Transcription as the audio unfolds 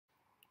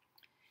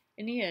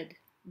Aeneid,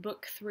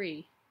 Book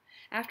 3.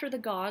 After the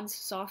gods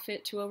saw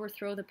fit to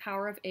overthrow the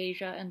power of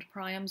Asia and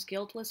Priam's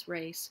guiltless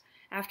race,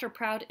 after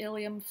proud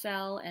Ilium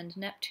fell and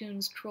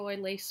Neptune's Troy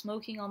lay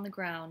smoking on the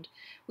ground,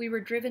 we were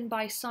driven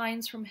by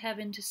signs from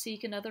heaven to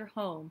seek another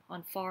home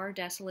on far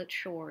desolate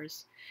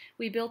shores.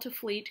 We built a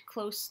fleet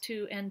close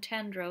to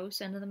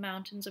Antandros and the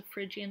mountains of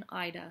Phrygian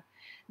Ida.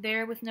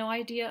 There, with no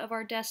idea of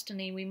our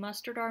destiny, we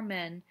mustered our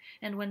men,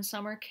 and when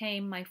summer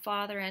came, my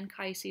father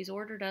Anchises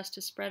ordered us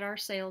to spread our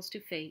sails to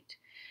fate.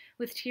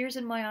 With tears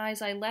in my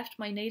eyes, I left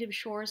my native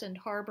shores and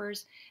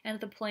harbors and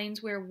the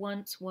plains where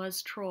once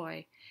was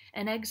Troy.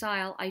 An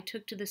exile I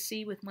took to the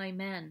sea with my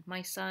men,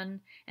 my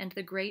son, and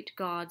the great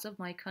gods of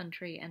my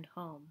country and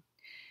home.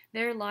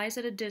 There lies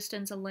at a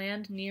distance a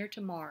land near to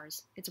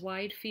Mars. Its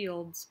wide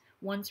fields,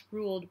 once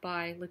ruled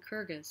by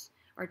Lycurgus,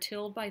 are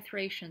tilled by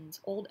Thracians,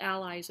 old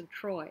allies of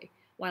Troy,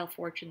 while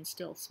fortune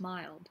still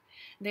smiled.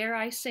 There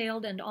I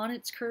sailed, and on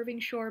its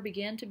curving shore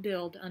began to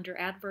build, under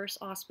adverse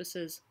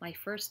auspices, my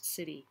first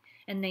city,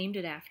 and named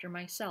it after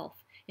myself,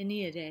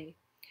 Aeneid.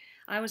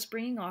 I was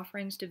bringing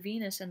offerings to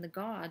Venus and the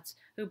gods,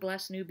 who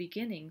bless new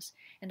beginnings,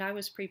 and I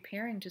was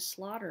preparing to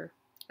slaughter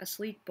a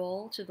sleek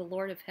bull to the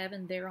Lord of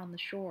Heaven there on the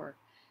shore.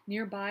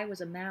 Nearby was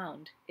a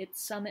mound,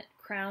 its summit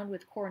crowned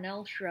with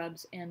cornel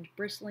shrubs and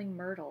bristling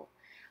myrtle.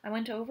 I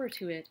went over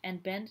to it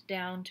and bent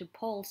down to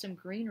pull some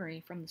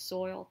greenery from the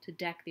soil to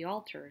deck the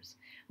altars,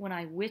 when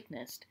I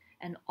witnessed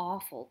an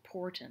awful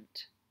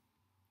portent.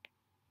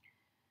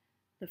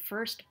 The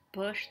first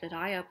bush that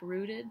I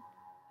uprooted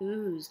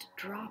oozed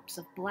drops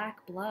of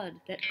black blood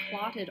that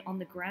clotted on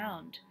the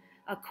ground.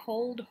 A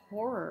cold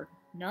horror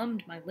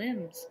numbed my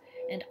limbs,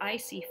 and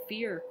icy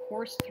fear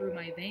coursed through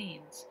my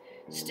veins.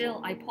 Still,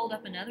 I pulled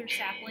up another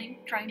sapling,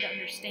 trying to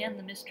understand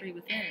the mystery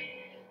within.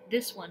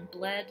 This one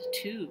bled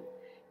too.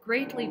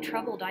 Greatly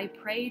troubled, I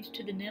prayed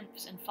to the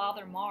nymphs and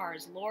Father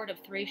Mars, Lord of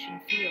Thracian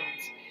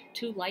fields,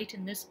 to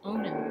lighten this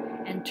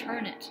omen and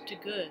turn it to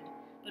good.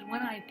 But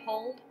when I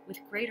pulled, with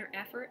greater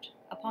effort,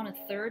 upon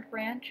a third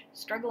branch,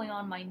 struggling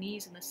on my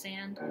knees in the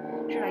sand,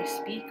 should I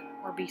speak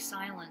or be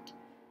silent,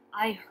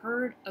 I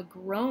heard a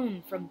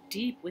groan from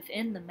deep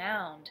within the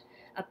mound,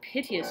 a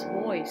piteous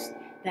voice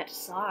that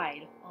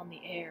sighed on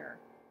the air.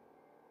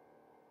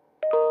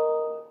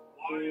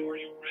 Why are you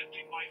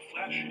rending my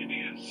flesh,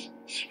 Aeneas?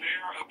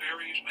 Spare a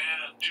buried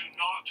man. Do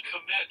not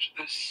commit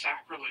this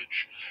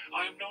sacrilege.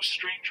 I am no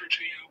stranger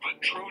to you,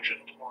 but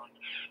Trojan-born,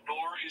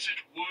 nor is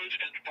it wood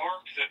and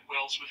bark that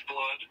wells with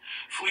blood.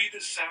 Flee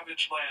this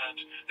savage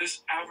land, this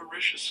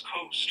avaricious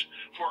coast,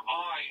 for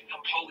I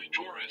am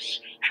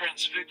Polydorus,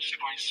 transfixed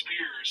by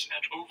spears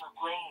and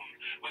overgrown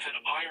with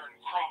an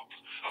iron crop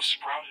of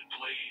sprouted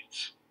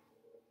blades.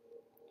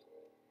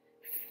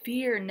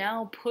 Fear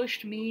now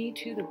pushed me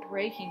to the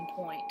breaking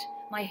point.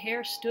 My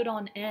hair stood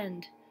on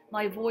end.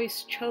 My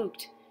voice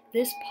choked.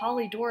 This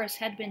Polydorus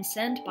had been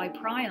sent by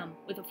Priam,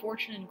 with a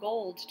fortune in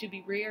gold, to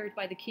be reared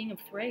by the king of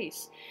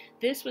Thrace.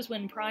 This was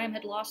when Priam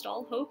had lost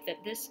all hope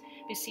that this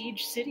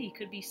besieged city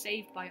could be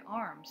saved by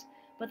arms.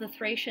 But the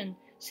Thracian,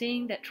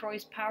 seeing that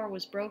Troy's power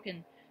was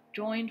broken,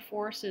 joined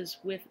forces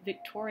with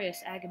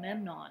victorious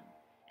Agamemnon,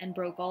 and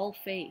broke all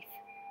faith.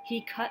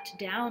 He cut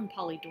down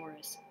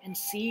Polydorus, and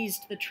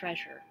seized the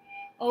treasure.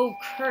 O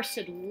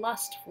cursed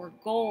lust for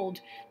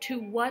gold, to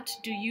what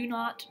do you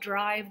not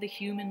drive the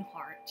human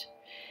heart?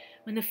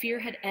 When the fear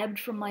had ebbed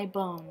from my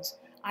bones,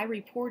 I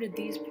reported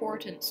these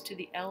portents to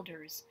the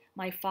elders,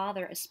 my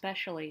father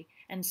especially,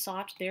 and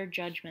sought their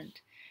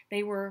judgment.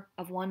 They were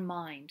of one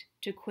mind,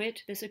 to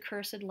quit this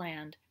accursed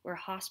land where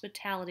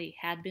hospitality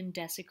had been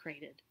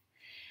desecrated,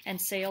 and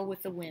sail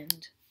with the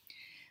wind.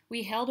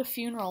 We held a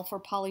funeral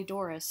for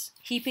Polydorus,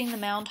 heaping the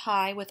mound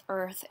high with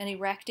earth and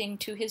erecting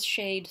to his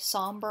shade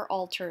somber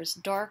altars,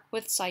 dark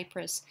with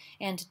cypress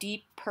and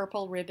deep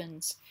purple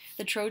ribbons.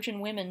 The Trojan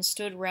women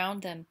stood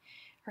round them,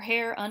 her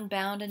hair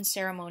unbound in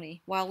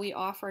ceremony, while we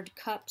offered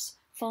cups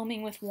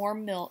foaming with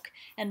warm milk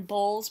and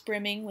bowls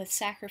brimming with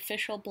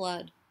sacrificial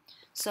blood.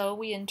 So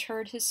we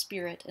interred his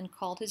spirit and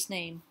called his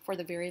name for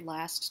the very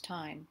last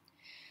time.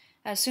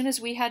 As soon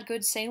as we had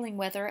good sailing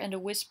weather and a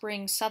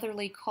whispering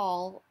southerly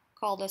called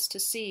us to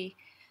sea,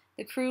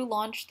 the crew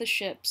launched the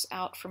ships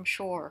out from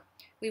shore.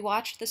 We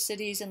watched the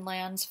cities and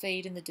lands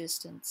fade in the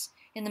distance.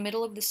 In the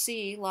middle of the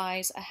sea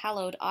lies a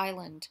hallowed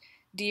island,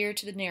 dear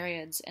to the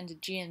Nereids and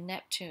Aegean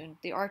Neptune,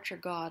 the archer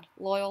god,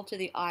 loyal to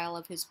the isle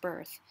of his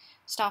birth,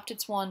 stopped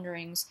its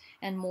wanderings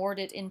and moored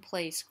it in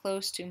place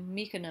close to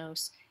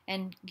Mykonos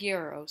and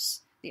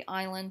Gyros, the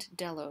island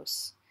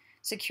Delos,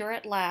 secure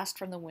at last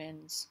from the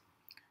winds.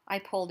 I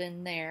pulled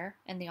in there,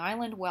 and the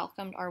island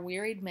welcomed our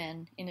wearied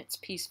men in its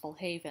peaceful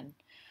haven.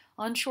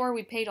 On shore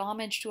we paid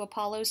homage to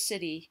Apollo's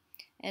city,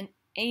 and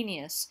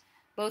Aeneas,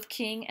 both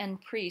king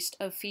and priest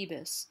of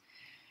Phoebus,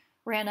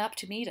 ran up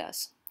to meet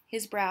us,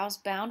 his brows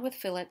bound with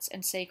fillets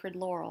and sacred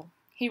laurel.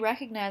 He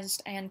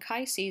recognized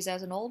Anchises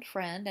as an old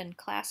friend, and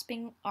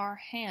clasping our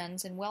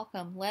hands in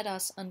welcome, led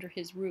us under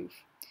his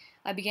roof.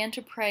 I began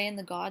to pray in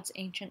the god's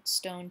ancient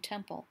stone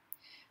temple.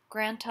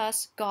 Grant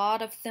us,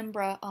 God of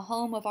Thimbra, a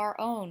home of our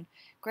own.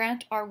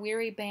 Grant our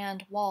weary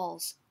band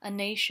walls, a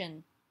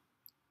nation,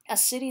 a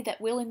city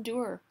that will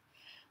endure.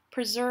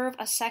 Preserve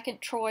a second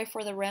Troy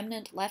for the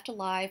remnant left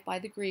alive by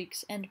the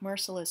Greeks and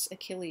merciless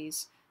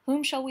Achilles.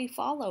 Whom shall we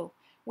follow?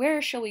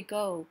 Where shall we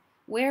go?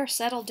 Where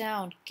settle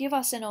down? Give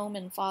us an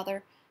omen,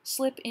 Father.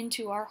 Slip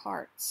into our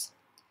hearts.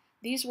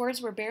 These words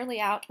were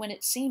barely out when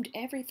it seemed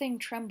everything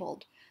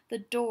trembled. The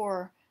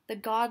door, the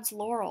god's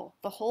laurel,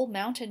 the whole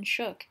mountain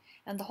shook,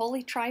 and the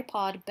holy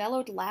tripod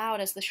bellowed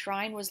loud as the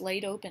shrine was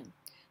laid open.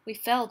 We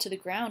fell to the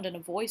ground, and a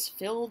voice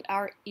filled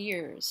our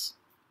ears.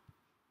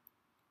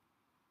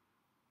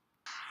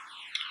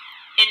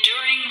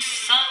 Enduring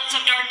sons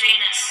of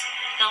Dardanus,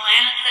 the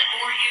land that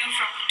bore you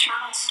from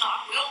paternal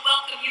stock will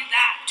welcome you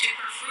back to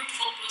her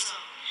fruitful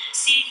bosom.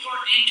 Seek your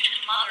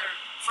ancient mother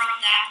from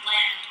that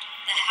land.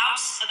 The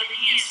house of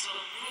Aeneid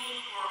will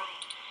rule the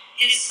world,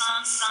 his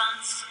sons'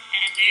 sons,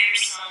 and their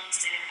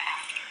sons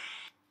thereafter.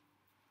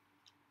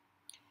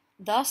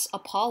 Thus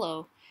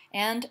Apollo,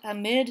 and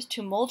amid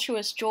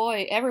tumultuous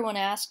joy everyone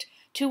asked,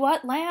 "To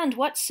what land,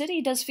 what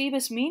city does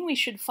Phoebus mean we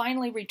should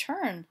finally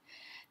return?"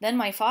 Then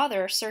my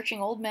father,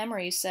 searching old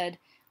memories, said,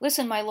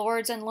 "Listen, my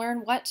lords, and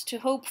learn what to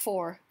hope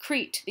for.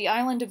 Crete, the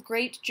island of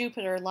great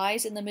Jupiter,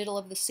 lies in the middle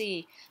of the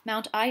sea.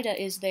 Mount Ida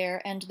is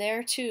there, and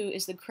there, too,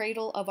 is the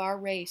cradle of our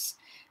race.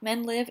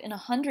 Men live in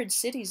 100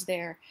 cities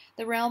there,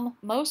 the realm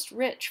most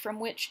rich from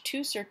which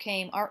Teucer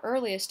came, our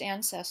earliest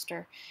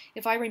ancestor.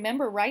 If I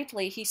remember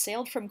rightly, he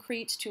sailed from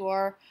Crete to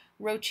our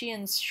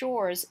Rhoetean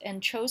shores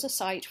and chose a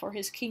site for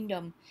his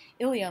kingdom.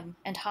 Ilium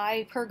and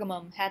high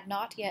Pergamum had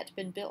not yet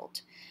been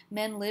built.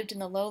 Men lived in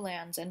the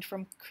lowlands, and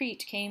from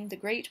Crete came the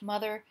great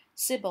mother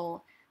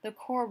Sibyl, the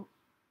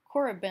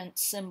Corybant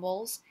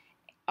symbols,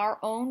 our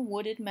own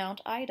wooded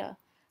Mount Ida,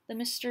 the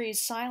mysteries'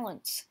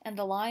 silence, and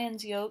the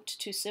lions yoked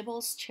to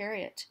Sibyl's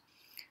chariot.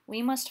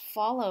 We must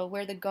follow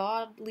where the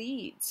god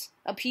leads,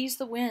 appease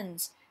the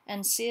winds,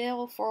 and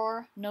sail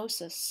for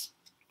Knossos.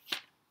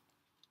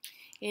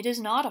 It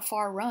is not a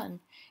far run.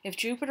 If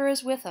Jupiter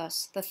is with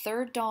us, the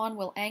third dawn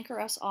will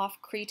anchor us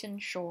off Cretan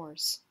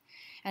shores."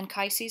 And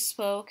Chryses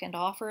spoke and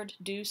offered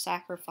due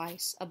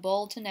sacrifice, a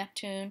bull to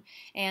Neptune,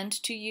 and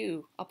to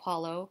you,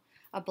 Apollo,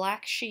 a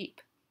black sheep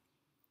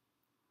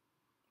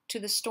to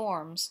the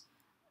storms,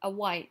 a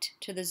white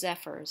to the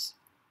zephyrs.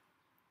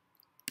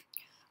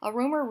 A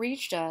rumor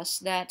reached us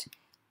that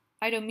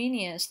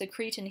Idomeneus, the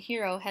Cretan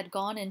hero, had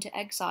gone into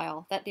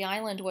exile, that the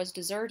island was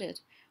deserted,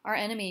 our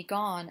enemy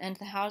gone, and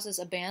the houses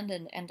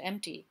abandoned and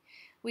empty.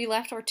 We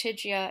left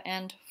Ortygia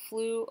and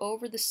flew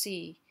over the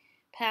sea,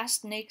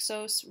 past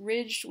Naxos,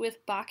 ridged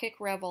with Bacchic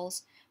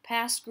revels,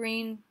 past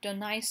green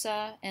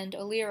Donysa and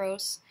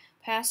Illyros,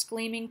 past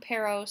gleaming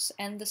Paros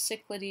and the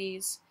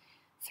Cyclades.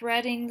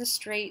 Threading the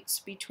straits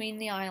between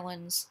the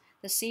islands,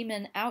 the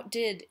seamen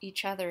outdid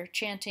each other,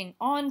 chanting,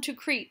 "On to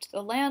Crete,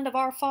 the land of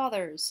our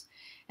fathers!"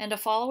 And a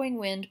following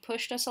wind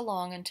pushed us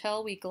along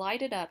until we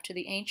glided up to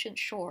the ancient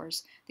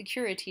shores the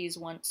Curetes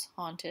once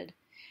haunted.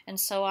 And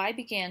so I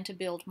began to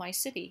build my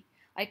city.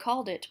 I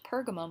called it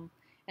Pergamum,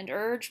 and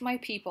urged my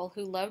people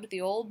who loved the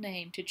old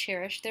name to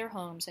cherish their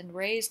homes and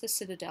raise the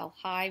citadel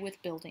high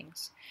with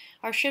buildings.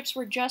 Our ships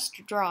were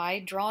just dry,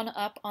 drawn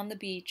up on the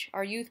beach,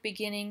 our youth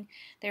beginning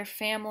their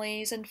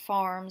families and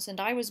farms,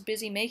 and I was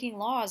busy making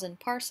laws and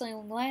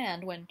parceling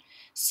land when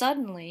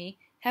suddenly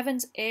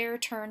heaven's air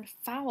turned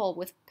foul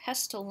with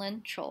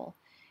pestilential,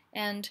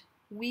 and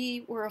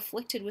we were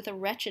afflicted with a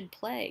wretched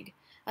plague,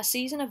 a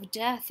season of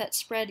death that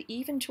spread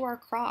even to our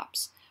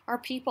crops. Our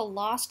people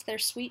lost their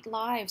sweet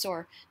lives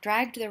or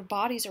dragged their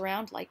bodies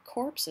around like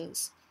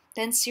corpses.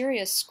 Then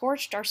Sirius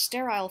scorched our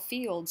sterile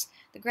fields.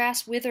 The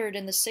grass withered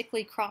and the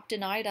sickly crop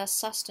denied us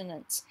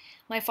sustenance.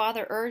 My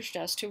father urged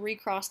us to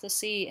recross the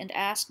sea and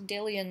asked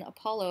Delian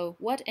Apollo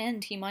what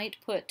end he might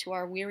put to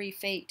our weary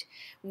fate,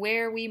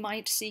 where we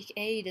might seek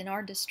aid in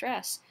our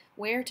distress,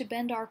 where to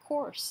bend our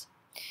course.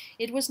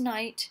 It was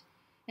night,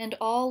 and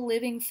all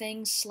living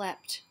things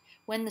slept,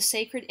 when the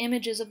sacred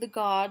images of the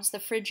gods, the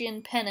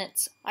Phrygian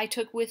penates I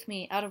took with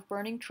me out of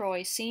burning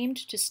Troy, seemed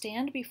to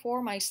stand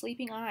before my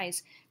sleeping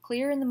eyes,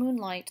 clear in the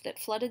moonlight that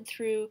flooded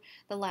through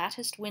the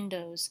latticed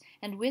windows,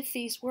 and with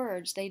these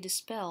words they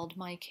dispelled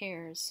my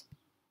cares.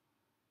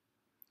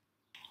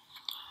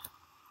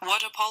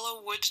 What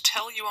Apollo would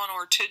tell you on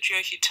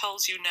Ortygia he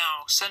tells you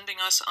now, sending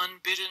us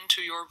unbidden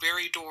to your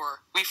very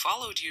door. We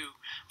followed you,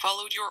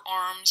 followed your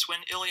arms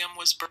when Ilium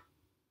was burned.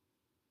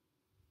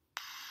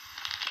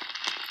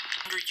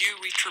 Under you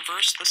we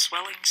traverse the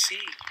swelling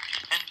sea,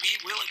 and we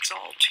will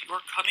exalt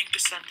your coming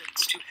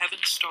descendants to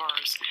heaven's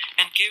stars,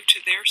 and give to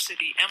their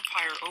city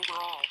empire over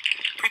all.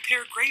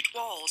 Prepare great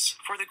walls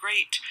for the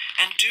great,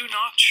 and do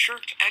not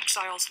shirk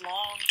exile's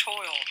long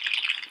toil.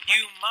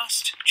 You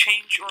must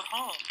change your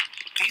home.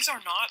 These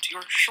are not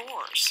your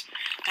shores.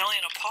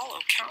 Delian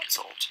Apollo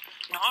counseled.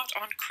 Not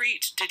on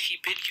Crete did he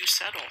bid you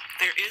settle.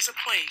 There is a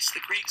place the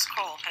Greeks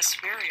call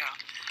Hesperia,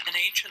 an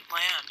ancient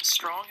land,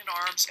 strong in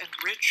arms and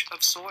rich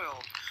of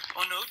soil.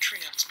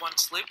 Onotrians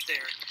once lived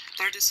there.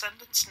 Their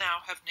descendants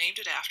now have named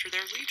it after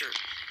their leader,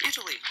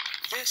 Italy.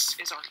 This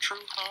is our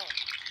true home.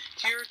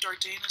 Here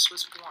Dardanus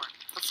was born,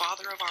 the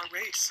father of our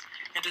race,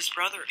 and his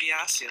brother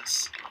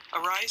Aeneas.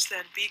 Arise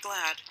then, be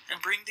glad,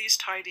 and bring these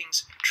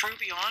tidings, true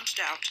beyond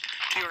doubt,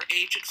 to your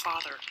aged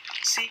father.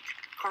 Seek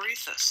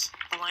Corythus,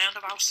 the land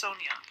of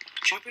Ausonia.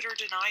 Jupiter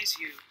denies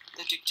you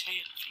the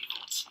Dictaean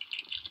fields.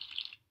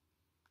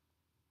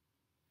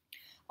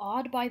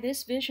 Awed by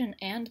this vision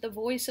and the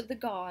voice of the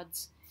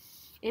gods,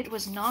 it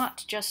was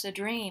not just a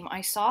dream.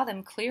 I saw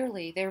them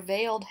clearly, their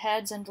veiled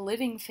heads and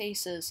living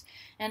faces,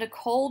 and a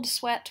cold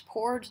sweat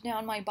poured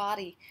down my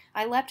body.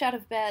 I leapt out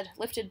of bed,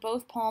 lifted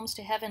both palms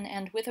to heaven,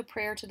 and with a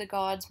prayer to the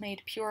gods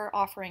made pure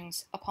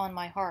offerings upon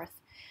my hearth.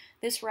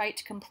 This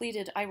rite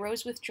completed, I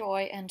rose with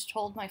joy and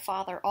told my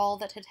father all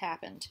that had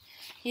happened.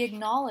 He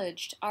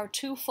acknowledged our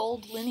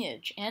twofold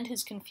lineage and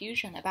his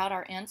confusion about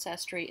our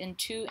ancestry in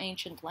two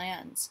ancient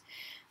lands.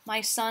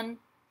 My son,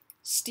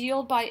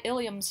 steeled by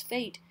Ilium's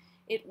fate,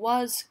 it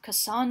was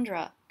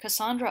Cassandra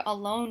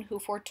alone who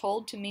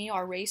foretold to me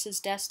our race's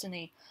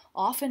destiny,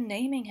 often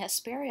naming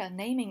Hesperia,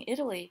 naming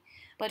Italy.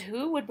 But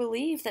who would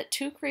believe that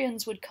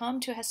Teucrians would come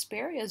to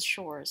Hesperia's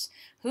shores?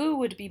 Who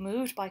would be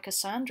moved by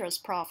Cassandra's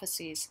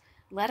prophecies?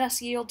 Let us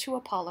yield to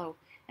Apollo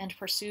and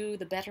pursue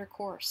the better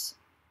course.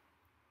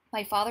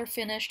 My father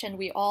finished, and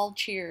we all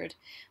cheered.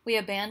 We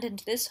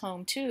abandoned this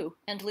home, too,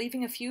 and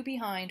leaving a few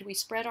behind, we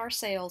spread our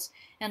sails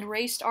and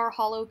raced our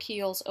hollow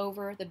keels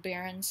over the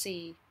barren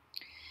sea.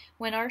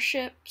 When our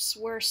ships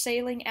were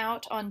sailing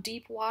out on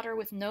deep water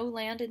with no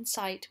land in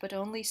sight, but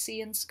only sea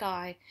and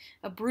sky,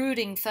 a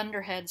brooding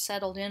thunderhead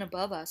settled in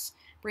above us,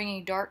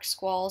 bringing dark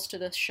squalls to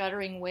the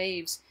shuddering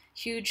waves.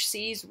 Huge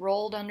seas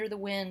rolled under the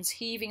winds,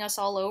 heaving us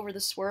all over the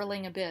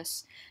swirling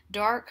abyss.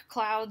 Dark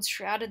clouds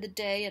shrouded the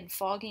day, and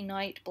foggy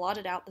night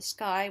blotted out the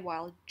sky,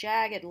 while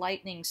jagged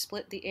lightning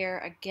split the air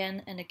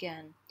again and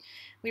again.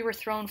 We were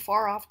thrown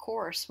far off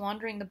course,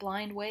 wandering the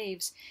blind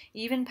waves.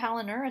 Even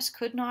Palinurus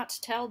could not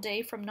tell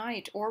day from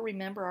night, or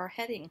remember our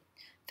heading.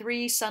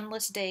 3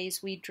 sunless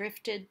days we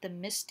drifted the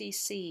misty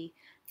sea,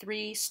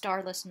 3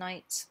 starless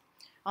nights.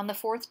 On the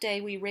 4th day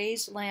we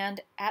raised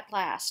land at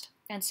last,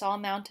 and saw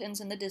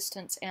mountains in the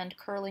distance and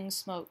curling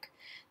smoke.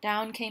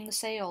 Down came the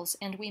sails,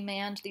 and we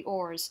manned the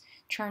oars,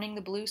 churning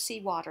the blue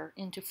sea water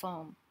into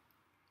foam.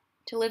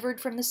 Delivered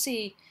from the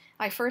sea,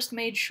 I first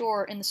made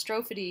shore in the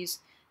Strophides,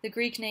 the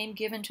Greek name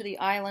given to the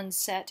islands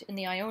set in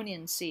the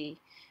Ionian Sea,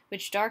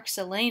 which dark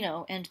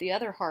Celaeno and the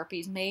other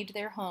harpies made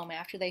their home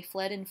after they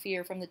fled in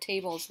fear from the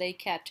tables they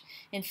kept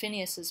in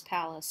Phineus's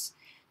palace.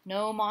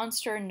 No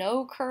monster,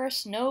 no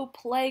curse, no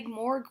plague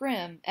more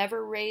grim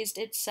ever raised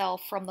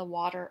itself from the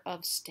water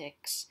of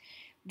Styx.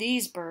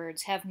 These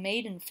birds have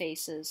maiden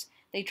faces.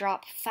 They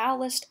drop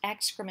foulest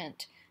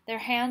excrement. Their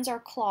hands are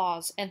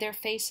claws, and their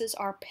faces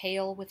are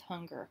pale with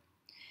hunger.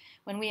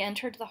 When we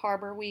entered the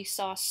harbor, we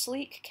saw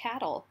sleek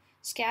cattle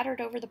scattered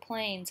over the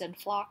plains, and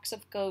flocks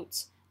of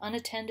goats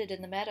unattended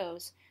in the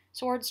meadows.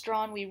 Swords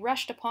drawn, we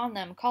rushed upon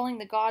them, calling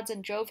the gods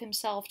and Jove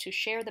himself to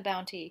share the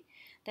bounty.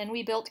 Then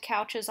we built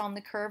couches on the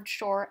curved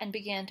shore and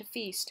began to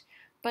feast.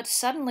 But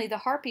suddenly the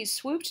harpies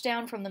swooped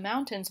down from the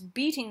mountains,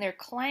 beating their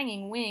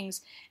clanging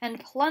wings,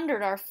 and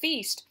plundered our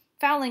feast,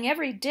 fouling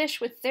every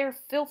dish with their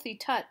filthy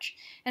touch,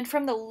 and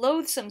from the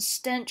loathsome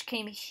stench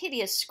came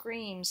hideous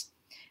screams.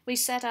 We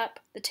set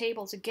up the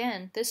tables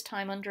again, this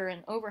time under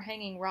an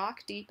overhanging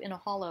rock deep in a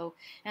hollow,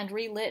 and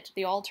relit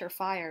the altar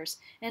fires,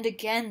 and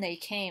again they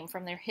came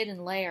from their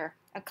hidden lair,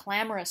 a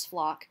clamorous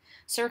flock,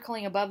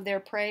 circling above their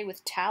prey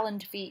with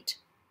taloned feet.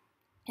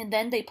 And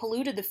then they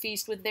polluted the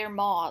feast with their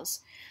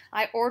maws.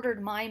 I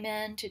ordered my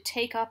men to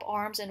take up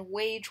arms and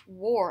wage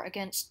war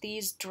against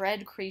these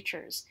dread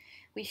creatures.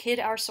 We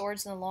hid our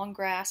swords in the long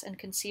grass and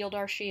concealed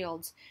our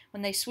shields.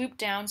 When they swooped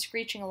down,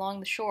 screeching along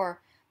the shore,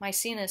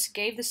 Maecenas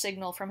gave the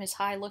signal from his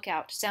high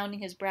lookout,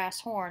 sounding his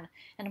brass horn,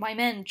 and my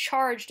men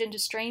charged into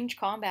strange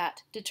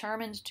combat,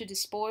 determined to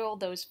despoil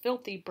those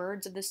filthy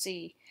birds of the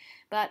sea.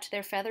 But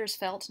their feathers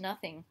felt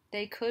nothing.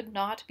 They could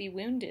not be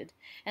wounded,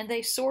 and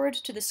they soared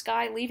to the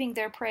sky, leaving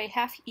their prey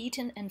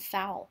half-eaten and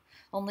foul.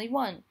 Only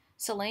one,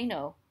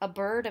 Celaeno, a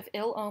bird of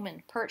ill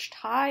omen, perched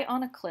high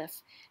on a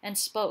cliff and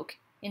spoke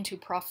into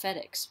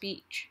prophetic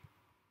speech.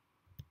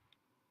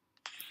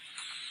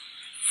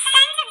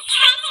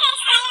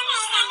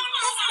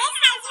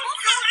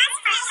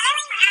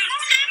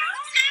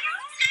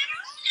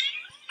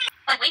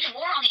 By waging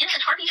war on the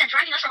innocent harpies and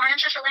driving us from our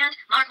ancestral land,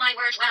 mark my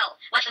words well.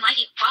 What the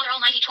mighty Father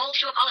Almighty told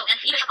to Apollo and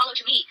Phoebus Apollo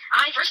to me,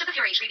 I, first of the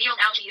Furies, reveal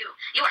now to you.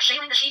 You are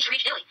sailing the seas to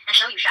reach Italy, and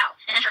so you shall,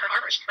 and enter her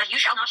harbors, but you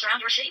shall not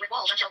surround your city with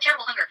walls until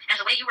terrible hunger, and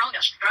the way you wronged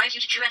us, drives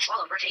you to chew and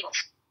swallow your tables.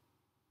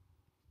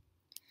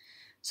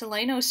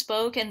 Celaeno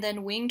spoke and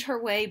then winged her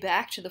way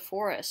back to the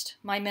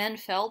forest. My men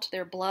felt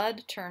their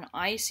blood turn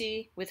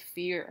icy with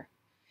fear.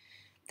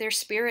 Their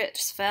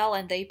spirits fell,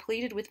 and they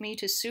pleaded with me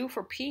to sue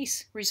for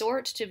peace,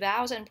 resort to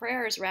vows and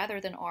prayers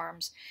rather than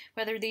arms,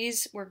 whether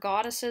these were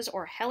goddesses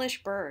or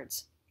hellish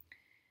birds.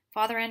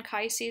 Father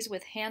Anchises,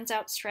 with hands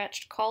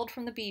outstretched, called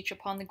from the beach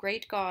upon the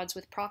great gods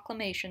with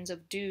proclamations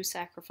of due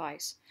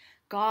sacrifice.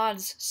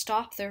 Gods,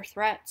 stop their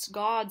threats.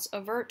 Gods,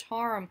 avert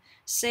harm.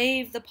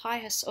 Save the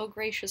pious, O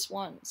gracious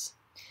ones.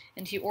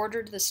 And he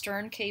ordered the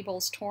stern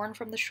cables torn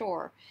from the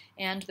shore,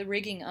 and the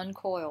rigging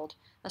uncoiled.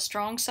 A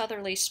strong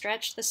southerly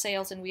stretched the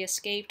sails, and we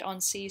escaped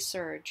on sea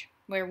surge.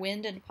 Where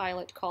wind and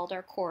pilot called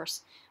our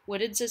course,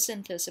 wooded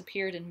Zacynthus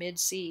appeared in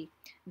mid-sea.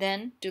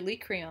 Then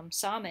Dulichium,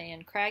 Same,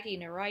 and craggy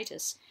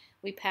Neritis,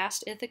 we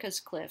passed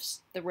Ithaca's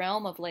cliffs, the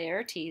realm of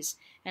Laertes,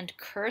 and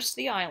cursed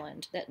the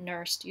island that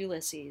nursed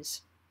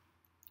Ulysses.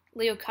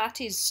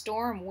 Leocate's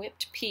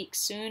storm-whipped peak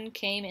soon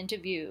came into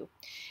view,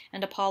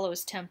 and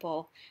Apollo's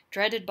temple,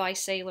 dreaded by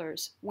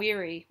sailors.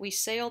 Weary, we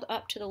sailed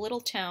up to the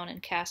little town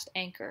and cast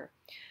anchor.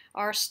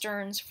 Our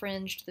sterns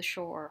fringed the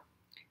shore.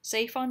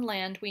 Safe on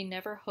land we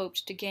never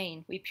hoped to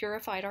gain, we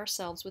purified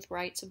ourselves with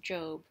rites of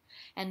Job,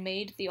 and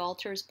made the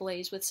altars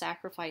blaze with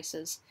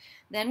sacrifices.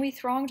 Then we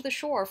thronged the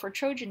shore for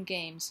Trojan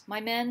games. My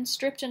men,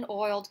 stripped and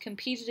oiled,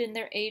 competed in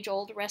their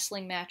age-old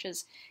wrestling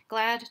matches,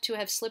 glad to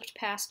have slipped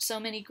past so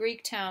many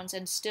Greek towns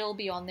and still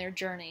be on their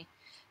journey.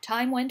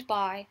 Time went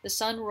by, the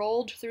sun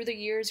rolled through the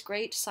year's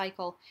great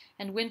cycle,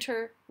 and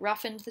winter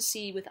roughened the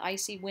sea with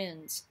icy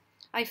winds.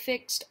 I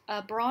fixed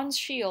a bronze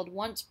shield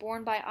once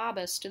borne by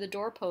Abas to the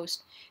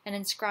doorpost, and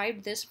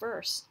inscribed this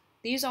verse.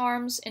 These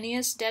arms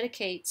Aeneas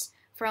dedicates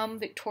from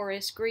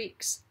victorious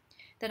Greeks.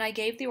 Then I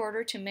gave the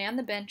order to man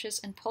the benches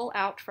and pull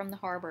out from the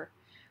harbor.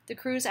 The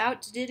crews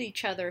outdid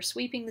each other,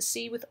 sweeping the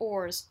sea with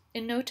oars.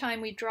 In no time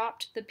we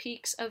dropped the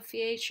peaks of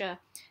Phaeacia,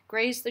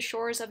 grazed the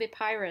shores of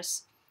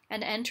Epirus,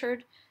 and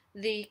entered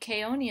the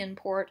Chaonian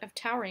port of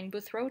towering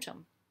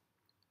Buthrotum.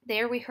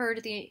 There we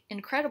heard the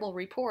incredible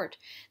report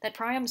that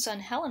Priam's son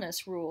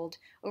Helenus ruled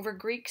over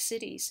Greek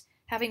cities,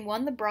 having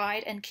won the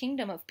bride and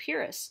kingdom of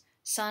Pyrrhus,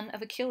 son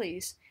of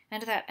Achilles,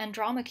 and that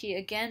Andromache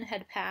again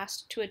had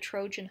passed to a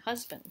Trojan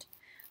husband.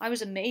 I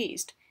was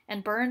amazed,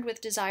 and burned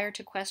with desire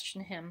to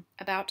question him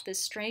about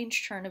this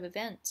strange turn of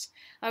events.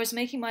 I was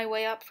making my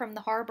way up from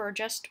the harbor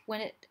just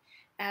when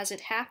as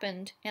it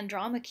happened,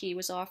 Andromache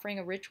was offering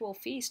a ritual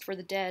feast for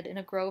the dead in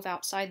a grove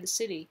outside the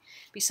city,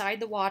 beside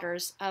the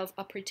waters of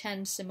a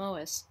pretend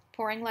Simois,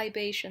 pouring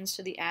libations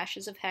to the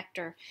ashes of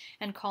Hector,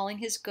 and calling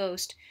his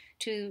ghost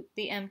to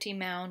the empty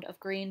mound of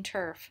green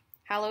turf,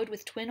 hallowed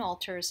with twin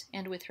altars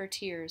and with her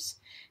tears.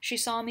 She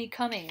saw me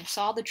coming,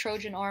 saw the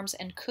Trojan arms,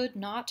 and could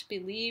not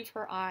believe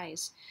her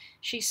eyes.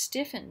 She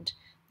stiffened,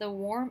 the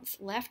warmth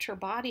left her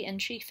body,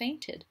 and she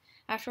fainted.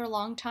 After a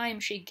long time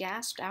she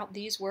gasped out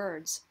these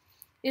words,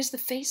 "Is the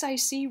face I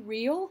see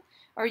real?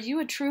 Are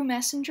you a true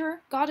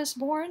messenger,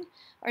 goddess-born?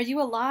 Are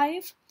you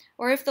alive?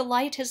 Or if the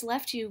light has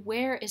left you,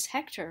 where is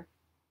Hector?"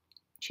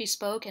 She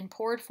spoke and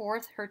poured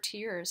forth her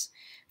tears,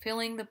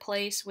 filling the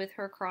place with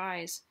her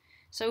cries.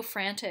 So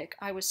frantic,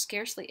 I was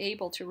scarcely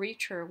able to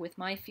reach her with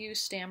my few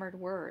stammered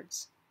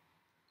words.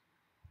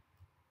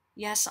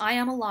 "Yes, I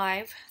am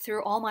alive,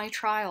 through all my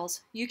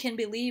trials. You can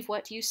believe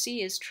what you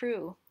see is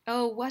true.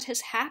 Oh, what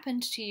has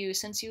happened to you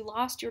since you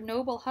lost your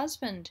noble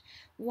husband?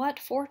 What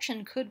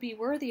fortune could be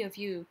worthy of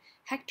you,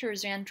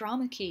 Hector's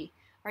Andromache?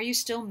 Are you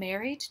still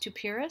married to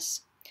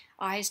Pyrrhus?"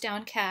 Eyes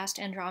downcast,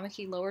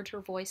 Andromache lowered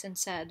her voice and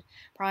said,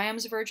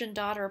 "Priam's virgin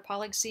daughter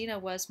Polyxena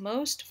was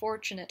most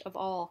fortunate of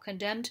all,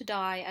 condemned to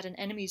die at an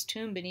enemy's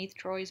tomb beneath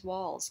Troy's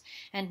walls,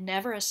 and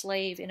never a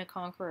slave in a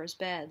conqueror's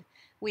bed.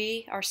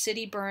 We, our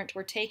city burnt,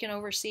 were taken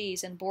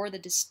overseas and bore the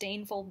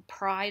disdainful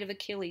pride of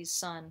Achilles'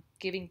 son,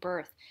 giving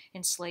birth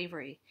in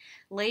slavery.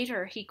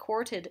 Later he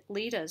courted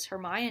Leda's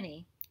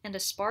Hermione, and a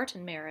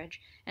Spartan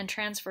marriage, and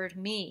transferred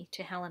me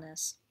to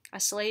Helenus, a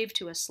slave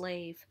to a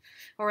slave.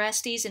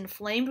 Orestes,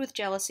 inflamed with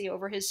jealousy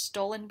over his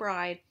stolen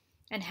bride,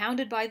 and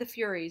hounded by the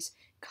Furies,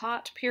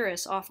 caught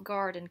Pyrrhus off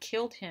guard and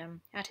killed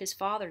him at his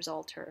father's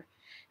altar.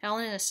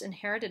 Helenus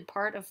inherited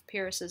part of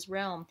Pyrrhus's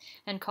realm,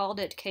 and called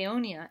it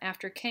Chaonia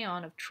after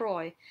Chaon of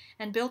Troy,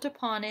 and built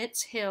upon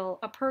its hill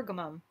a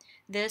Pergamum,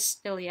 this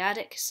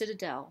Iliadic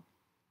citadel.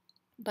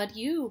 But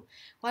you,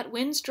 what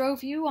winds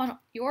drove you on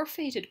your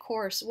fated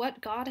course?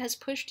 What god has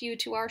pushed you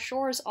to our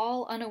shores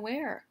all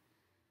unaware?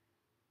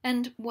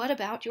 And what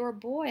about your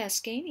boy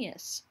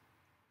Ascanius?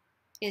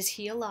 Is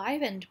he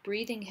alive and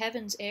breathing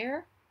heaven's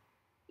air?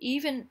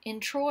 Even in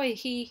Troy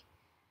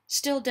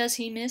still does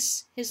he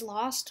miss his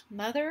lost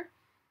mother?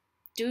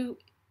 Do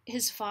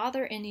his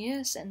father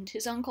Aeneas and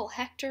his uncle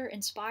Hector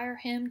inspire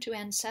him to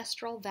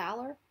ancestral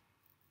valor?"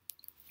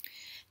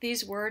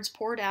 These words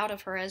poured out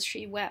of her as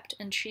she wept,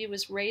 and she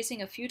was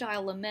raising a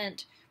futile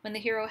lament when the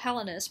hero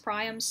Helenus,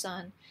 Priam's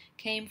son,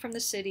 came from the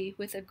city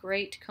with a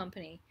great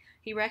company.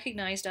 He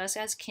recognized us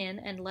as kin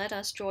and led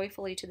us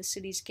joyfully to the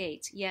city's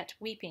gates, yet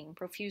weeping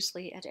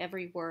profusely at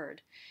every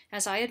word.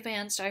 As I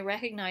advanced, I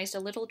recognized a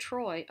little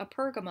Troy, a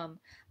Pergamum,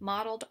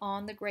 modeled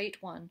on the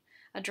great one,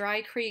 a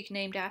dry creek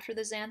named after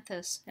the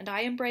Xanthus, and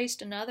I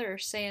embraced another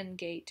Scaean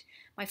gate.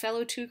 My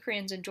fellow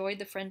Teucrians enjoyed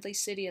the friendly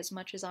city as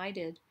much as I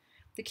did.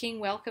 The king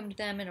welcomed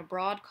them in a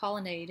broad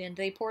colonnade, and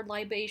they poured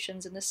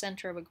libations in the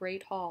center of a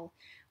great hall,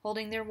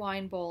 holding their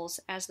wine bowls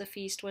as the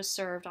feast was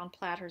served on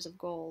platters of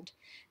gold.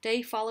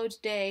 Day followed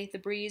day, the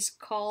breeze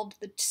called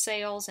the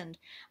sails, and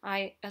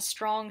a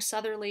strong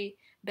southerly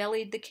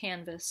bellied the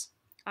canvas.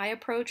 I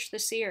approached the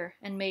seer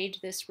and made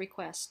this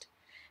request.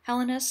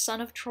 Helenus,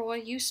 son of Troy,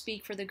 you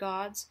speak for the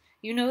gods.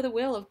 You know the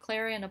will of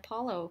clarion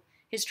Apollo,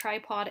 his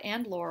tripod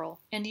and laurel,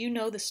 and you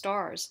know the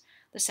stars,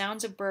 the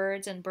sounds of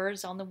birds and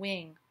birds on the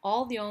wing.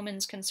 All the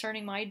omens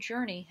concerning my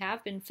journey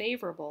have been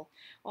favorable.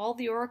 All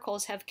the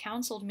oracles have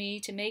counseled me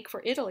to make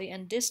for Italy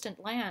and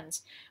distant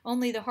lands.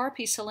 Only the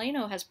harpy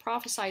Celaeno has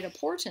prophesied a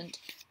portent,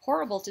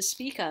 horrible to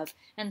speak of,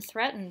 and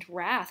threatened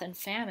wrath and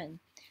famine.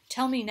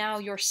 Tell me now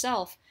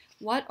yourself,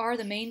 what are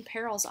the main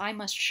perils I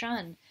must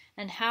shun,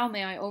 and how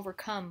may I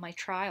overcome my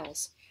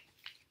trials?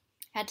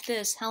 At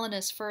this,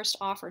 Helenus first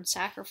offered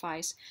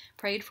sacrifice,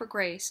 prayed for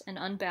grace, and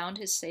unbound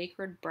his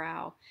sacred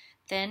brow.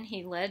 Then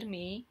he led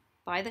me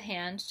by the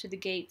hand to the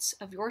gates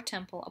of your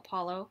temple,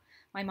 Apollo,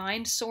 my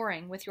mind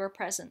soaring with your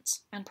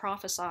presence, and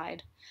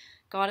prophesied.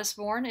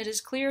 Goddess-born, it is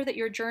clear that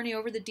your journey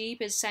over the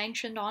deep is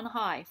sanctioned on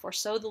high, for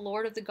so the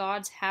Lord of the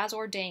gods has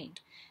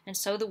ordained, and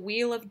so the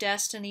wheel of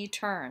destiny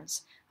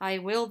turns. I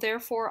will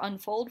therefore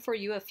unfold for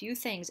you a few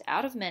things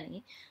out of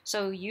many,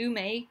 so you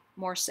may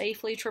more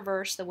safely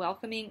traverse the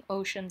welcoming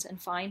oceans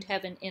and find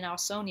heaven in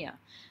Ausonia.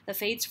 The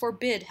fates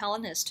forbid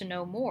Helenus to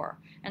know more,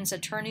 and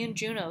Saturnian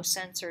Juno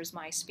censors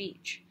my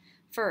speech.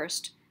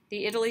 First,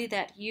 the Italy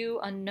that you,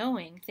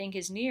 unknowing, think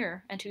is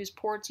near, and whose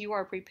ports you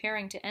are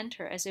preparing to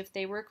enter as if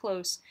they were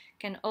close,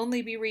 can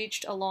only be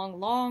reached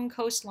along long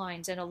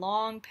coastlines and a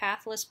long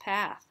pathless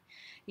path.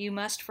 You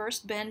must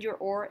first bend your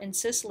oar in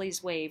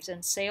Sicily's waves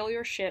and sail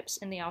your ships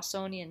in the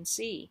Ausonian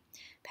Sea,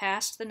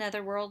 past the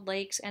netherworld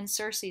lakes and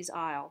Circe's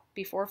isle,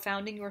 before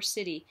founding your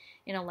city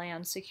in a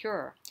land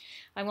secure.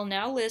 I will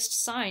now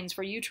list signs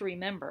for you to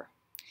remember.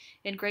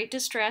 In great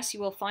distress you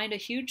will find a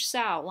huge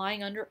sow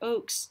lying under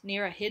oaks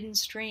near a hidden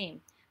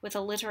stream, with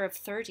a litter of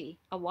 30,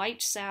 a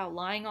white sow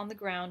lying on the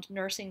ground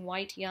nursing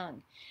white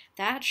young.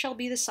 That shall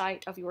be the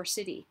site of your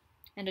city,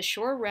 and a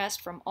sure rest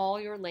from all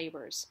your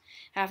labors.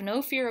 Have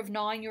no fear of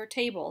gnawing your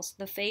tables,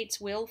 the fates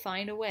will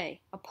find a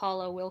way,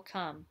 Apollo will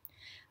come.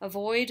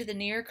 Avoid the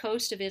near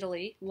coast of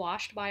Italy,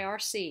 washed by our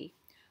sea.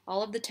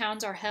 All of the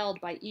towns are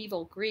held by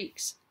evil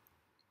Greeks.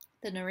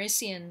 The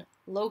Nerician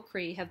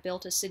Locri have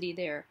built a city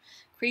there.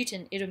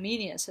 Cretan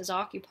Idomeneus has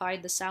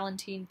occupied the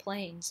Salentine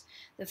plains.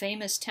 The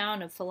famous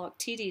town of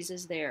Philoctetes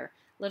is there,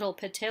 little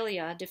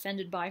Petelia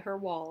defended by her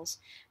walls.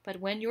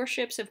 But when your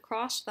ships have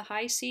crossed the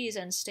high seas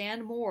and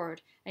stand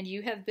moored, and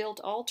you have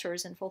built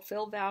altars and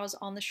fulfill vows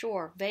on the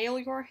shore, veil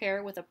your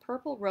hair with a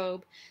purple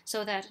robe,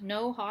 so that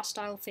no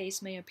hostile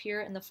face may appear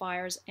in the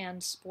fires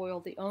and spoil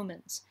the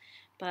omens.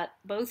 But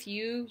both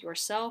you,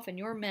 yourself, and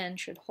your men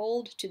should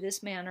hold to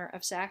this manner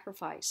of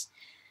sacrifice.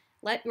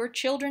 Let your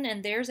children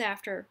and theirs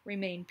after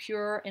remain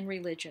pure in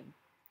religion.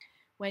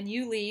 When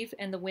you leave,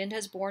 and the wind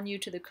has borne you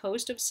to the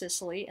coast of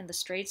Sicily and the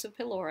straits of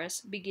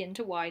Pelorus begin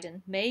to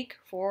widen, make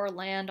for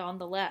land on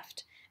the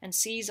left, and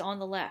seas on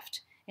the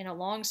left, in a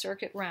long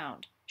circuit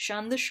round.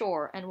 Shun the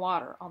shore and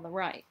water on the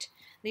right.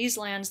 These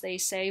lands, they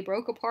say,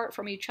 broke apart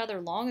from each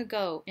other long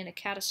ago in a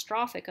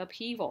catastrophic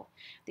upheaval.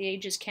 The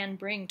ages can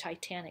bring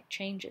titanic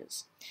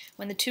changes.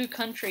 When the two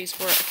countries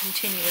were a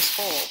continuous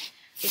whole,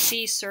 the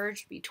sea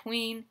surged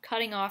between,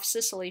 cutting off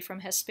Sicily from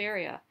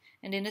Hesperia,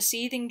 and in a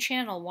seething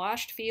channel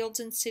washed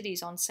fields and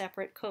cities on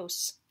separate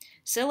coasts.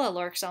 Scylla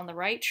lurks on the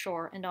right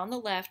shore, and on the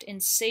left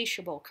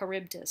insatiable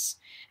Charybdis.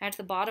 At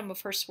the bottom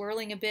of her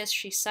swirling abyss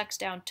she sucks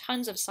down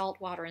tons of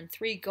salt water in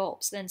 3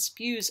 gulps, then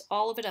spews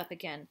all of it up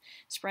again,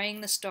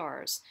 spraying the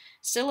stars.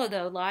 Scylla,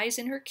 though, lies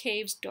in her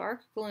cave's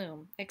dark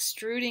gloom,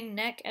 extruding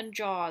neck and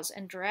jaws,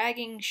 and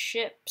dragging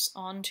ships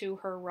onto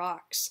her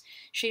rocks.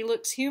 She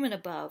looks human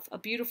above, a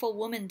beautiful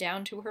woman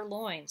down to her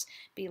loins.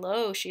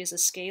 Below she is a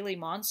scaly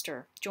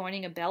monster,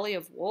 joining a belly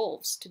of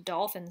wolves to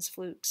dolphins'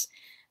 flukes.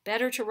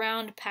 Better to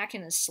round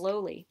Pachynus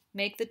slowly,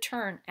 make the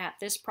turn at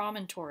this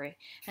promontory,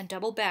 and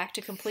double back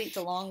to complete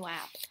the long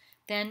lap,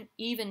 then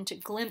even to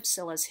glimpse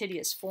Scylla's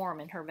hideous form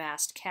in her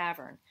vast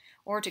cavern,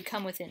 or to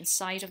come within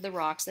sight of the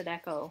rocks that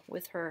echo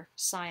with her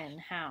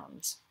scion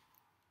hounds.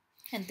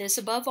 And this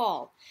above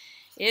all,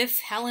 if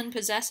Helen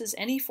possesses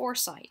any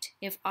foresight,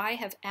 if I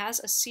have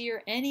as a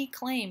seer any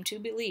claim to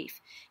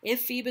belief,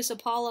 if Phoebus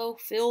Apollo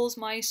fills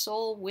my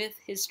soul with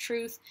his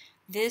truth,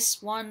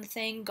 this one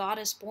thing,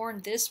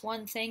 goddess-born, this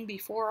one thing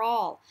before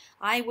all,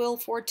 I will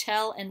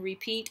foretell and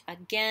repeat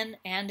again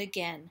and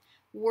again.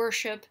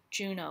 Worship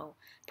Juno.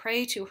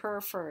 Pray to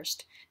her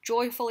first.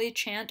 Joyfully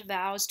chant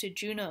vows to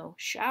Juno.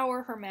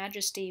 Shower her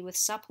majesty with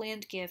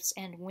suppliant gifts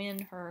and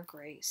win her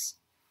grace.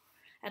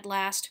 At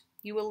last,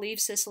 you will leave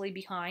Sicily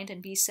behind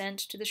and be sent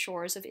to the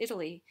shores of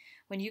Italy.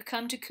 When you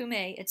come to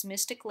Cumae, its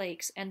mystic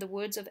lakes, and the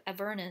woods of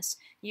Avernus,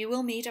 you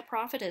will meet a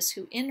prophetess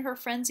who in her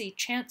frenzy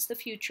chants the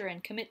future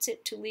and commits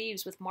it to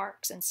leaves with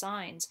marks and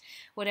signs.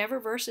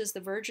 Whatever verses the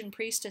virgin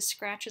priestess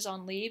scratches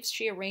on leaves,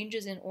 she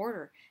arranges in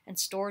order and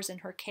stores in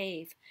her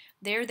cave.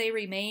 There they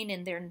remain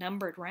in their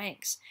numbered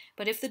ranks.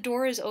 But if the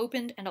door is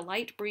opened and a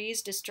light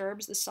breeze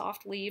disturbs the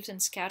soft leaves and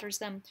scatters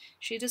them,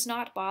 she does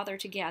not bother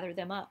to gather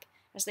them up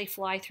as they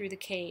fly through the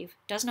cave,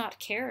 does not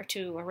care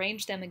to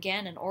arrange them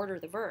again and order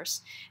the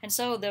verse, and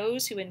so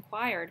those who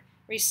inquired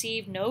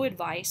Receive no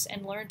advice,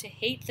 and learn to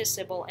hate the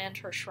Sibyl and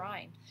her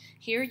shrine.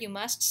 Here you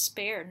must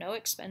spare no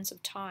expense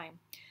of time.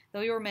 Though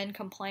your men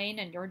complain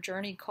and your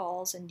journey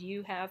calls, and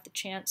you have the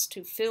chance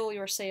to fill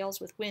your sails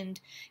with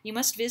wind, you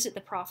must visit the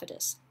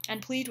prophetess,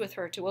 and plead with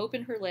her to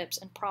open her lips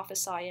and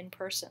prophesy in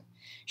person.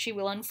 She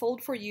will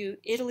unfold for you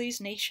Italy's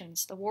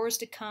nations, the wars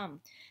to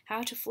come,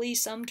 how to flee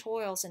some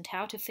toils and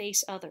how to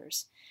face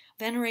others.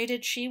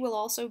 Venerated, she will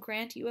also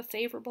grant you a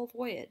favorable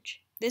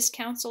voyage. This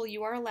counsel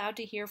you are allowed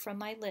to hear from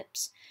my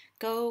lips.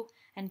 Go,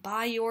 and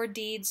by your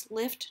deeds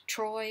lift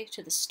Troy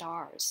to the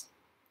stars.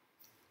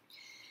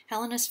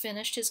 Helenus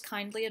finished his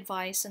kindly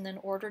advice, and then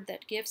ordered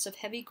that gifts of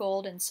heavy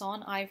gold and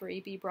sawn ivory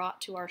be brought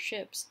to our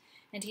ships,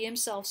 and he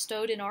himself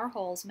stowed in our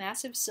hulls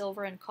massive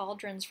silver and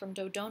cauldrons from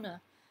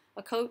Dodona,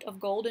 a coat of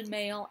golden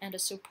mail, and a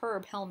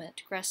superb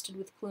helmet crested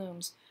with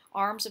plumes,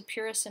 arms of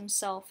Pyrrhus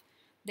himself.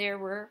 There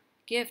were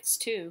gifts,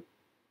 too,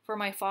 for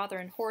my father,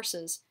 and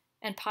horses,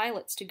 and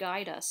pilots to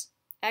guide us,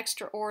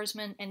 extra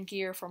oarsmen and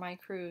gear for my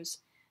crews.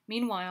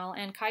 Meanwhile,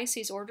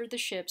 Anchises ordered the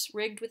ships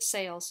rigged with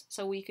sails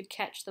so we could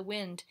catch the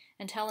wind,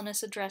 and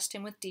Helenus addressed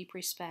him with deep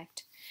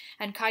respect.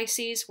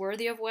 Anchises,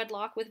 worthy of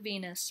wedlock with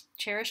Venus,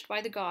 cherished by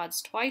the gods,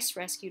 twice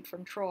rescued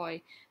from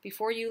Troy,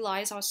 before you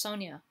lies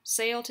Ausonia.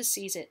 Sail to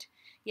seize it.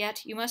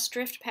 Yet you must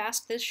drift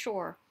past this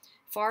shore.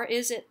 Far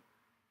is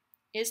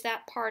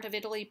that part of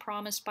Italy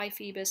promised by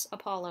Phoebus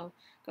Apollo.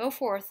 Go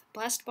forth,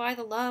 blessed by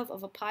the love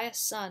of a pious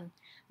son.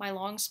 My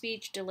long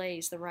speech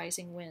delays the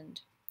rising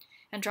wind.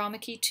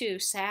 Andromache, too,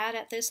 sad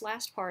at this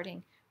last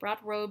parting,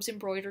 brought robes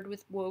embroidered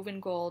with woven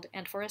gold,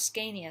 and for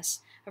Ascanius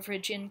a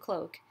Phrygian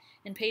cloak,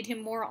 and paid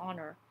him more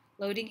honor,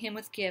 loading him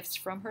with gifts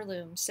from her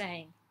loom,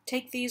 saying,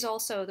 Take these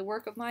also, the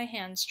work of my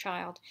hands,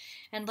 child,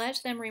 and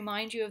let them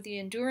remind you of the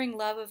enduring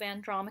love of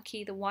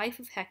Andromache, the wife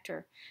of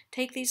Hector.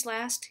 Take these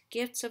last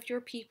gifts of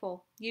your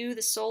people, you,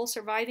 the sole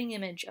surviving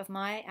image of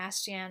my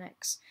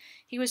Astyanax.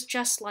 He was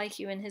just like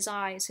you in his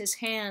eyes, his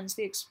hands,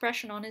 the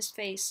expression on his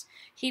face.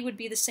 He would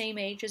be the same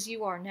age as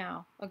you are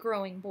now, a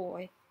growing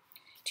boy.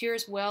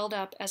 Tears welled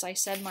up as I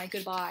said my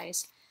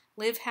goodbyes.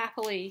 Live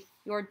happily.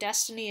 Your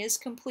destiny is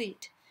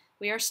complete.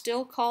 We are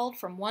still called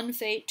from one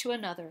fate to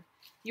another.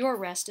 Your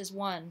rest is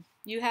won.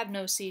 You have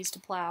no seas to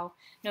plow,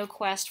 no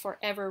quest for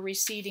ever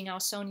receding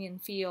Ausonian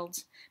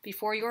fields.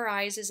 Before your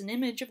eyes is an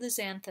image of the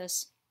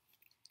Xanthus,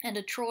 and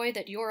a Troy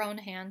that your own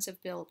hands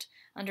have built,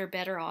 under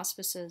better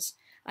auspices.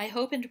 I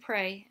hope and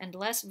pray, and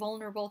less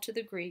vulnerable to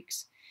the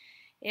Greeks.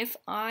 If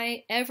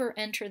I ever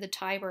enter the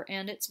Tiber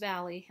and its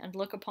valley, and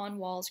look upon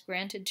walls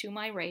granted to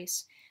my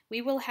race,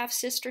 we will have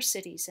sister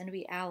cities and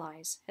be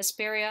allies.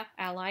 Hesperia,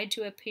 allied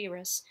to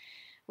Epirus,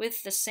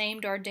 with the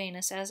same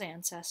Dardanus as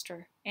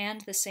ancestor,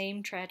 and the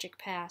same tragic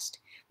past.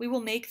 We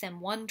will make them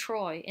one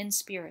Troy in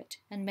spirit,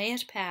 and may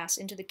it pass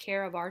into the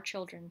care of our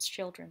children's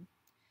children.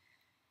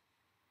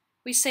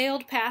 We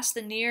sailed past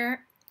the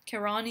near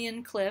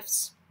Chaeronian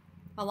cliffs,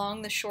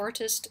 along the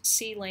shortest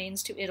sea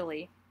lanes to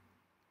Italy.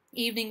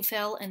 Evening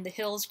fell, and the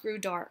hills grew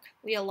dark.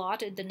 We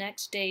allotted the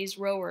next day's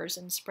rowers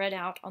and spread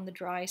out on the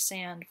dry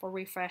sand for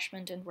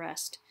refreshment and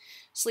rest.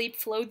 Sleep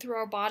flowed through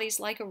our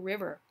bodies like a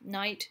river.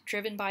 Night,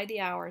 driven by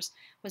the hours,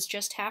 was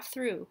just half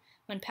through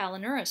when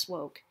Palinurus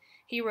woke.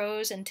 He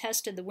rose and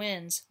tested the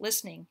winds,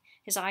 listening,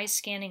 his eyes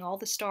scanning all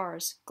the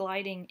stars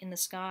gliding in the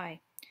sky.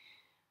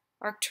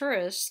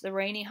 Arcturus, the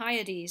rainy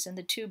Hyades, and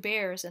the two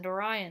bears, and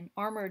Orion,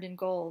 armored in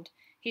gold.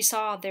 He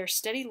saw their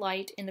steady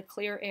light in the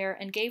clear air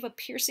and gave a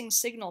piercing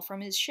signal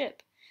from his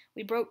ship.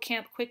 We broke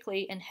camp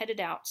quickly and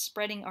headed out,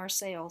 spreading our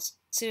sails.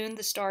 Soon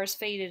the stars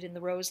faded in the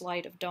rose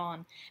light of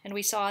dawn, and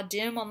we saw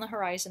dim on the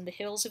horizon the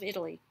hills of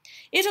Italy.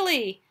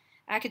 Italy!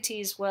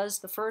 Achates was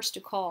the first to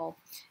call,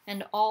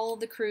 and all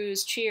the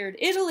crews cheered,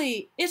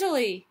 Italy!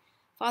 Italy!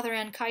 Father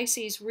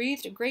Anchises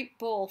wreathed a great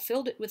bowl,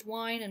 filled it with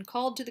wine, and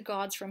called to the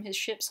gods from his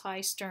ship's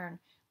high stern.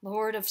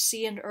 Lord of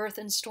sea and earth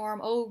and storm,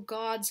 O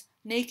gods,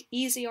 make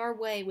easy our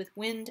way with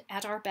wind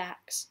at our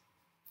backs.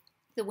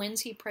 The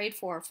winds he prayed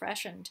for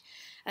freshened.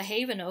 A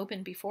haven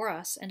opened before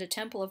us, and a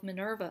temple of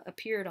Minerva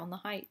appeared on the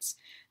heights.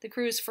 The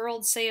crews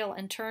furled sail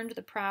and turned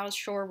the prows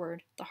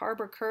shoreward. The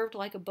harbor curved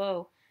like a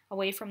bow,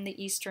 away from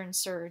the eastern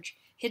surge,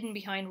 hidden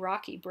behind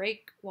rocky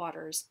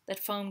breakwaters that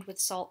foamed with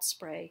salt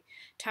spray.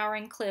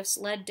 Towering cliffs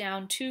led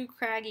down two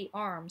craggy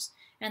arms,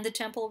 and the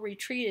temple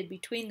retreated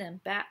between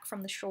them back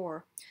from the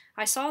shore.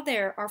 I saw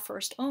there our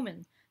first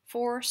omen,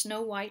 4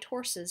 snow-white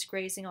horses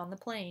grazing on the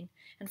plain,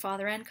 and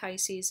Father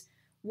Anchises,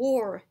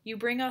 War! You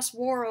bring us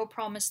war, O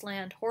promised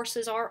land.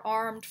 Horses are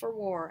armed for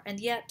war, and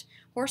yet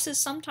horses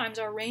sometimes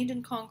are reined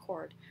in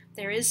concord.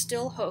 There is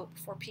still hope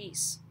for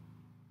peace.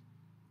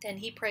 Then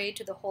he prayed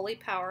to the holy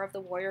power of the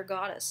warrior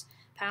goddess,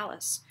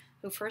 Pallas,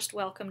 who first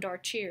welcomed our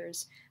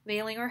cheers,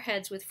 veiling our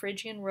heads with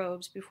Phrygian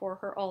robes before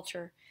her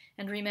altar,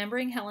 and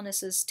remembering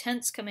Helenus's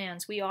tense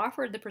commands, we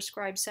offered the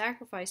prescribed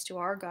sacrifice to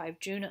Argive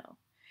Juno.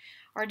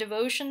 Our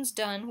devotions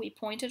done, we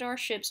pointed our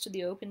ships to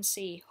the open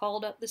sea,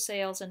 hauled up the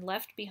sails, and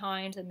left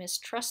behind the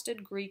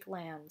mistrusted Greek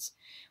lands.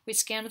 We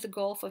scanned the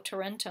Gulf of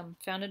Tarentum,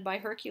 founded by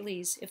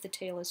Hercules, if the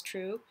tale is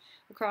true.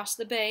 Across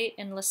the bay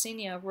in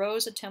Lacinia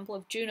rose a temple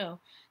of Juno,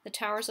 the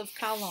towers of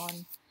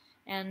Caulon,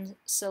 and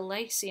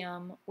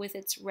Selacium with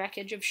its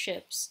wreckage of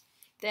ships.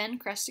 Then,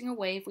 cresting a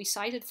wave, we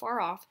sighted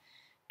far off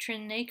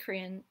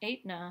Trinacrian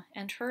Aetna,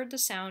 and heard the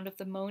sound of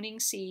the moaning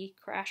sea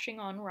crashing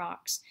on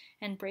rocks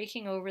and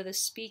breaking over the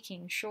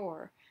speaking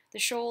shore. The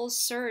shoals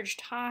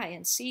surged high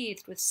and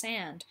seethed with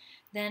sand.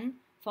 Then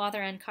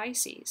Father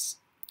Anchises.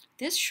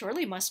 This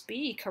surely must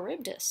be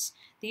Charybdis.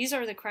 These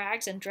are the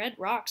crags and dread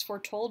rocks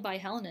foretold by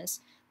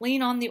Helenus.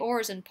 Lean on the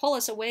oars and pull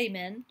us away,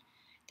 men.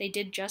 They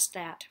did just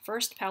that.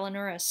 First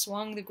Palinurus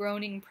swung the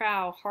groaning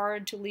prow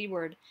hard to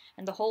leeward,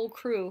 and the whole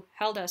crew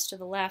held us to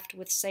the left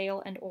with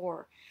sail and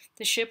oar.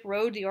 The ship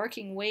rode the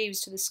arcing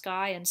waves to the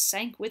sky and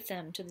sank with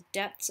them to the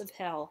depths of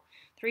hell.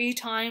 3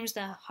 times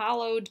the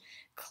hollowed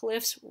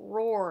cliffs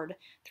roared.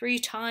 3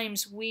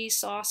 times we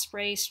saw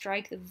spray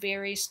strike the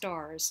very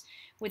stars.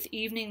 With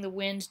evening the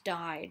wind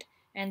died,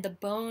 and the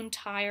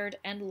bone-tired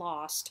and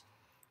lost,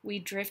 we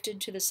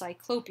drifted to the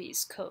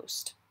Cyclopes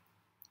coast.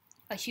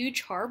 A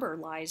huge harbor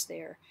lies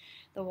there,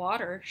 the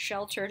water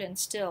sheltered and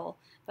still,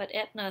 but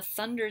Etna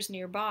thunders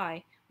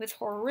nearby with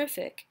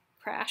horrific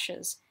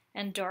crashes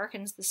and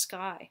darkens the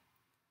sky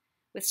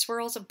with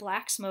swirls of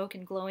black smoke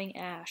and glowing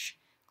ash.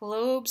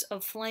 Globes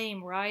of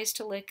flame rise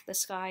to lick the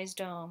sky's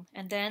dome,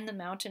 and then the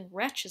mountain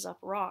retches up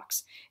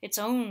rocks, its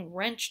own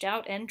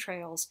wrenched-out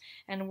entrails,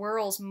 and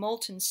whirls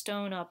molten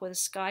stone up with a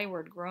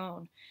skyward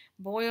groan,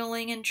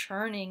 boiling and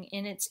churning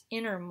in its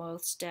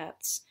innermost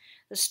depths.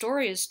 The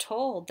story is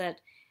told that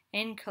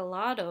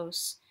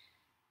Enceladus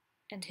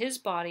and his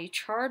body,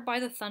 charred by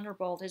the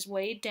thunderbolt, is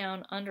weighed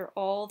down under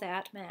all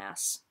that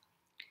mass.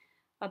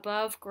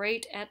 Above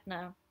great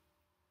Etna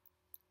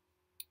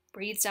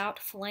breathes out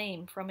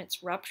flame from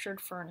its ruptured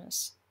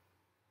furnace.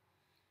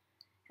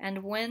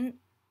 And when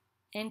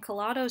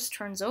Enceladus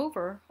turns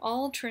over,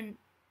 all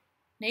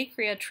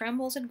Trinacria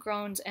trembles and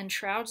groans and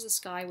shrouds the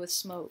sky with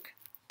smoke.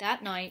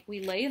 That night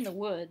we lay in the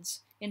woods,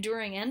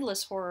 enduring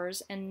endless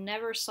horrors, and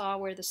never saw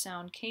where the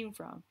sound came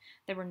from.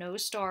 There were no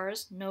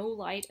stars, no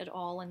light at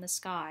all in the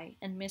sky,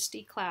 and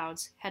misty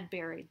clouds had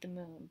buried the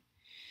moon.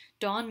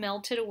 Dawn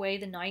melted away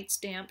the night's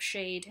damp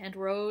shade and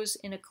rose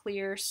in a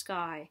clear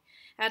sky.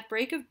 At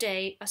break of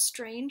day, a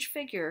strange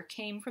figure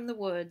came from the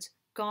woods,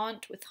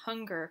 gaunt with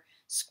hunger,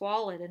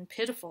 squalid and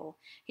pitiful.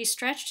 He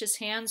stretched his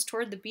hands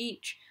toward the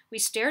beach. We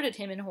stared at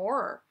him in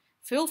horror.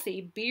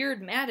 Filthy,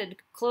 beard-matted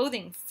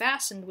clothing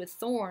fastened with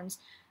thorns,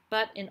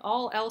 but in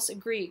all else a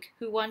Greek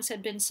who once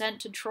had been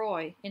sent to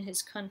Troy in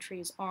his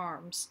country's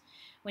arms.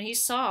 When he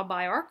saw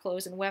by our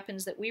clothes and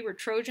weapons that we were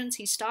Trojans,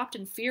 he stopped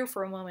in fear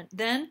for a moment,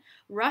 then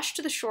rushed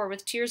to the shore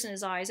with tears in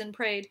his eyes and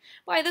prayed,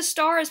 "By the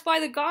stars, by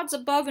the gods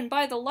above, and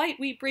by the light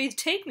we breathe,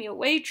 take me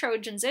away,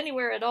 Trojans,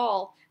 anywhere at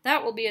all.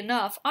 That will be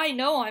enough. I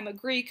know I'm a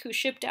Greek who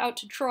shipped out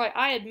to Troy.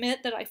 I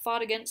admit that I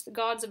fought against the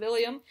gods of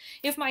Ilium.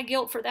 If my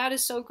guilt for that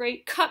is so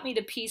great, cut me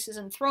to pieces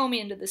and throw me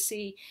into the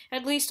sea.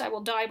 At least I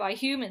will die by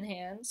human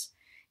hands."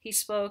 He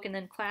spoke and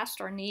then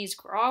clasped our knees,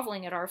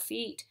 groveling at our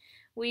feet.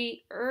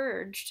 We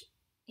urged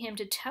him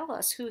to tell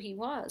us who he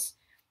was,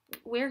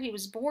 where he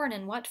was born,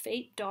 and what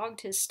fate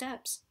dogged his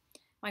steps.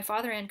 My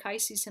father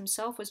Anchises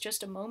himself was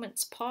just a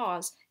moment's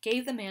pause,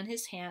 gave the man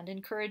his hand,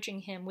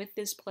 encouraging him with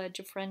this pledge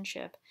of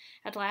friendship.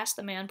 At last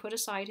the man put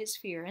aside his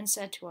fear and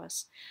said to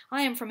us,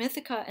 "I am from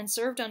Ithaca and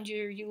served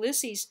under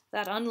Ulysses,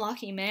 that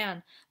unlucky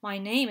man. My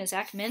name is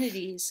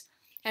Achaemenides.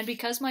 And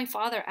because my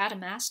father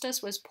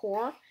Adamastus was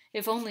poor,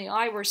 if only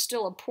I were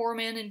still a poor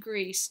man in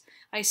Greece,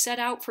 I set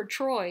out for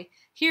Troy.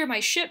 Here my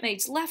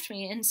shipmates left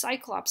me in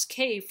Cyclops'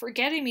 cave,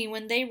 forgetting me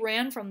when they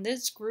ran from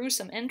this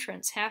gruesome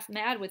entrance, half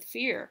mad with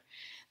fear.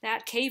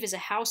 That cave is a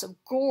house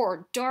of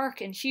gore,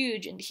 dark and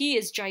huge, and he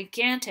is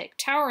gigantic,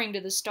 towering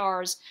to the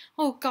stars.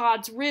 O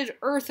gods, rid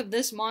earth of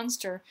this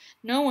monster.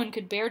 No one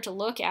could bear to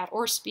look at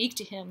or speak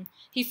to him.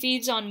 He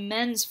feeds on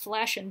men's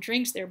flesh and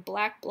drinks their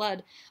black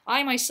blood.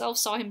 I myself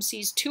saw him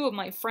seize 2 of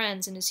my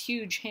friends in his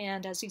huge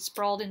hand as he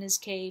sprawled in his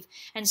cave,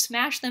 and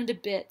smash them to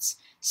bits,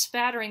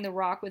 spattering the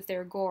rock with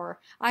their gore.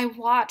 I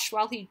watched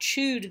while he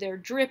chewed their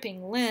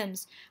dripping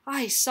limbs.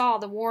 I saw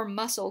the warm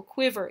muscle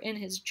quiver in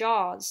his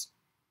jaws.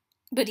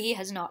 But he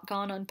has not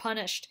gone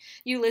unpunished.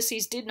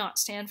 Ulysses did not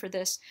stand for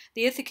this.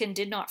 The Ithacan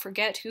did not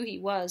forget who he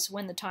was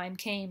when the time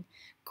came.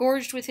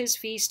 Gorged with his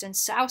feast and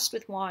soused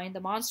with wine, the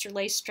monster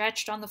lay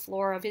stretched on the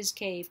floor of his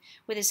cave,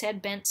 with his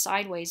head bent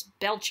sideways,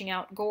 belching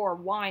out gore,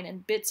 wine,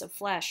 and bits of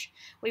flesh.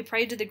 We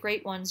prayed to the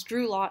great ones,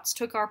 drew lots,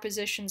 took our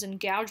positions, and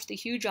gouged the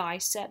huge eye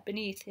set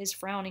beneath his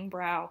frowning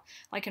brow,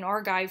 like an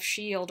Argive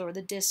shield or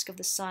the disk of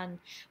the sun.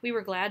 We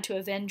were glad to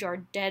avenge our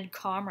dead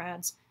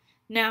comrades.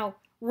 "Now,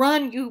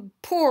 run, you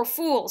poor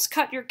fools!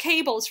 Cut your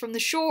cables from the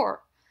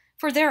shore!"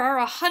 For there are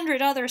 100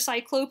 other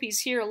Cyclopes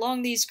here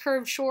along these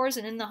curved shores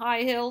and in the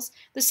high hills,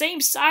 the same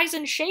size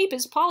and shape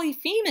as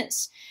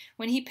Polyphemus,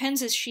 when he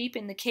pens his sheep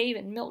in the cave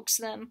and milks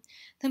them.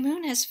 The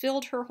moon has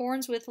filled her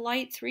horns with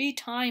light 3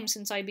 times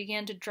since I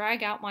began to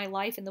drag out my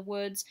life in the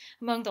woods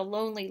among the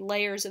lonely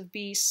lairs of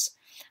beasts.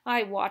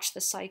 I watch the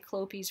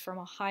Cyclopes from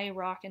a high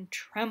rock and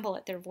tremble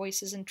at their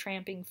voices and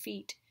tramping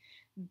feet.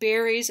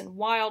 Berries and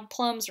wild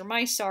plums are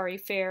my sorry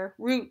fare,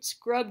 roots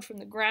grubbed from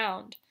the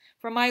ground.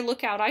 From my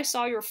lookout I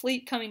saw your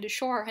fleet coming to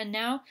shore, and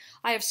now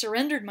I have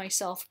surrendered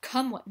myself,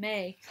 come what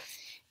may.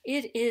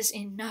 It is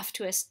enough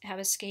to have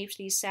escaped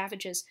these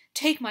savages.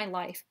 Take my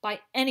life, by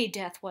any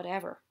death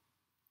whatever.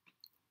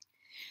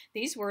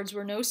 These words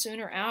were no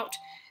sooner out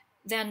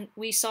than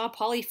we saw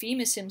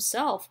Polyphemus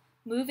himself,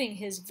 moving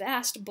his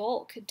vast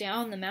bulk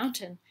down the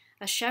mountain,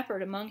 a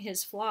shepherd among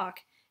his flock,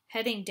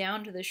 heading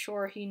down to the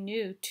shore he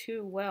knew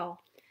too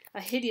well.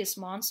 A hideous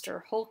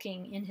monster,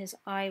 hulking in his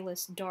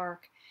eyeless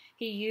dark.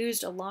 He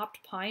used a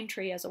lopped pine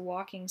tree as a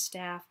walking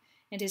staff,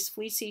 and his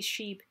fleecy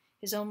sheep,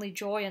 his only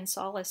joy and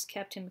solace,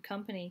 kept him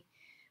company.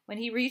 When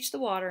he reached the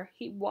water,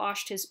 he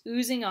washed his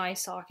oozing eye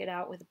socket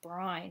out with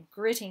brine,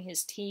 gritting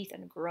his teeth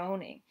and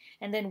groaning,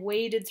 and then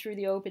waded through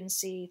the open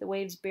sea, the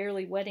waves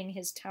barely wetting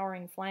his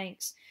towering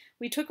flanks.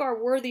 We took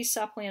our worthy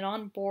suppliant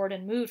on board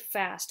and moved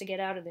fast to get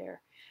out of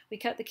there. We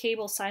cut the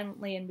cable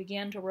silently and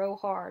began to row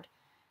hard.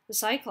 The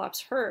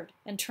Cyclops heard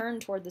and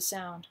turned toward the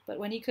sound, but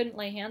when he couldn't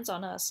lay hands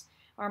on us,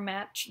 or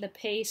match the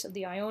pace of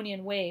the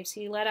Ionian waves,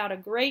 he let out a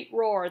great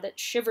roar that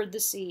shivered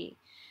the sea.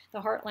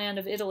 The heartland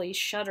of Italy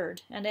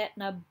shuddered, and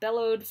Aetna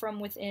bellowed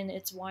from within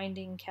its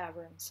winding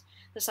caverns.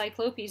 The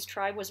Cyclopes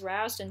tribe was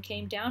roused and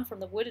came down from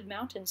the wooded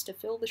mountains to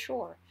fill the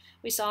shore.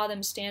 We saw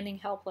them standing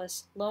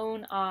helpless,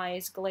 lone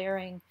eyes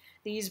glaring,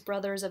 these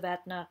brothers of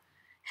Aetna,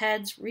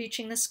 heads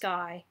reaching the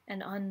sky,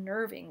 an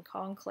unnerving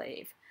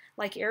conclave.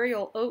 Like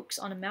aerial oaks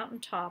on a mountain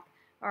top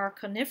are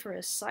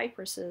coniferous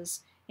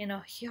cypresses in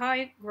a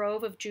high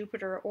grove of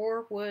Jupiter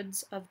or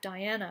woods of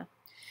Diana.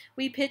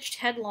 We pitched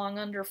headlong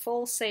under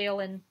full sail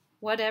in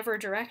whatever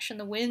direction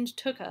the wind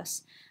took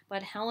us,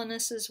 but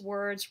Helenus's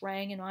words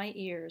rang in my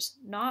ears,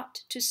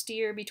 not to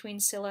steer between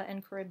Scylla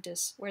and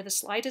Charybdis, where the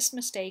slightest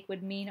mistake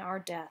would mean our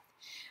death.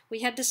 We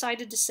had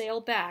decided to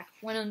sail back.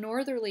 When a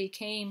northerly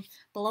came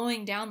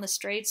blowing down the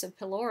straits of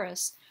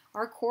Pelorus,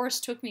 our course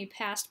took me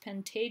past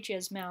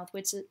Pantagia's mouth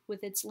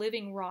with its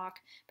living rock,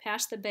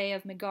 past the bay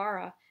of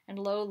Megara and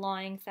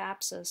low-lying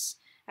Thapsus.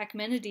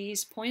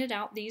 Echmenides pointed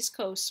out these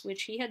coasts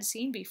which he had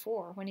seen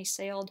before when he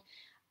sailed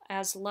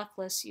as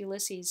luckless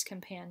Ulysses'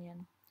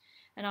 companion.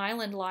 An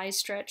island lies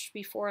stretched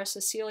before a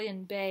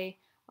Sicilian bay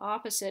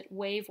opposite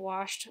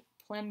wave-washed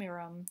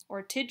Plemmyrum,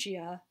 or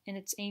Tygia in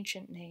its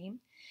ancient name.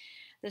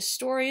 The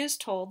story is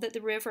told that the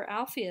river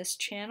Alpheus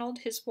channeled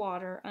his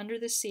water under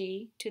the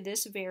sea to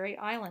this very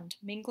island,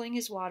 mingling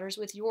his waters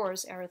with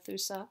yours,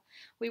 Arethusa.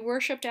 We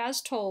worshipped,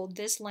 as told,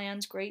 this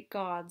land's great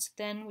gods.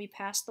 Then we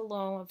passed the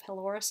loam of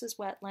Pelorus's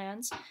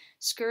wetlands,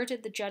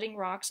 skirted the jutting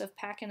rocks of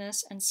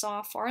Pachinus, and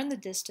saw far in the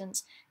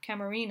distance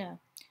Camarina,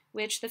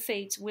 which the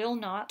fates will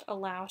not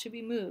allow to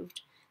be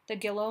moved, the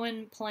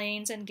Geloan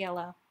plains and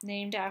Gela,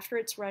 named after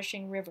its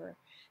rushing river.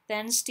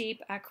 Then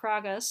steep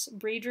Acragas,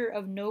 breeder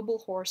of noble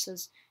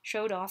horses,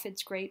 showed off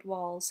its great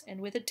walls,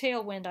 and with a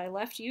tailwind I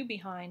left you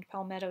behind,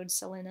 palmettoed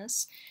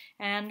Selinus,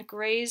 and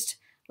grazed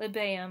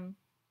Lilybaeum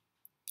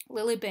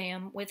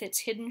with its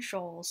hidden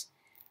shoals.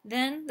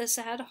 Then the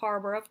sad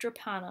harbor of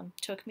Drepanum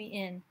took me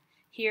in.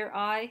 Here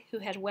I, who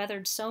had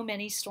weathered so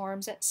many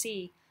storms at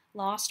sea,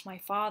 lost my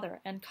father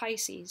and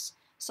Chryses,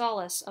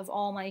 solace of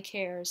all my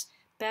cares,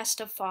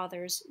 best of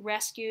fathers,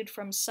 rescued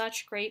from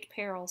such great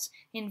perils.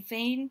 In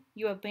vain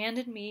you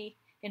abandoned me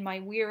in my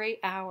weary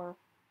hour.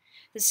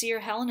 The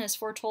seer Helenus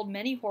foretold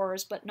many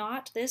horrors, but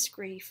not this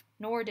grief,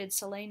 nor did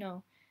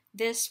Celaeno.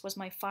 This was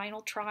my final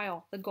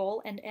trial, the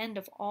goal and end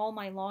of all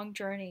my long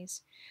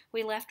journeys.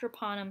 We left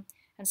Drepanum,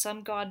 and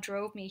some god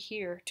drove me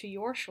here to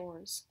your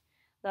shores.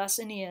 Thus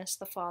Aeneas,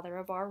 the father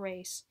of our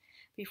race,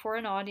 before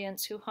an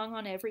audience who hung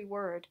on every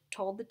word,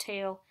 told the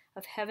tale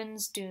of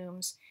heaven's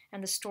dooms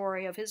and the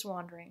story of his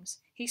wanderings.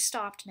 He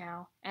stopped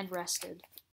now and rested.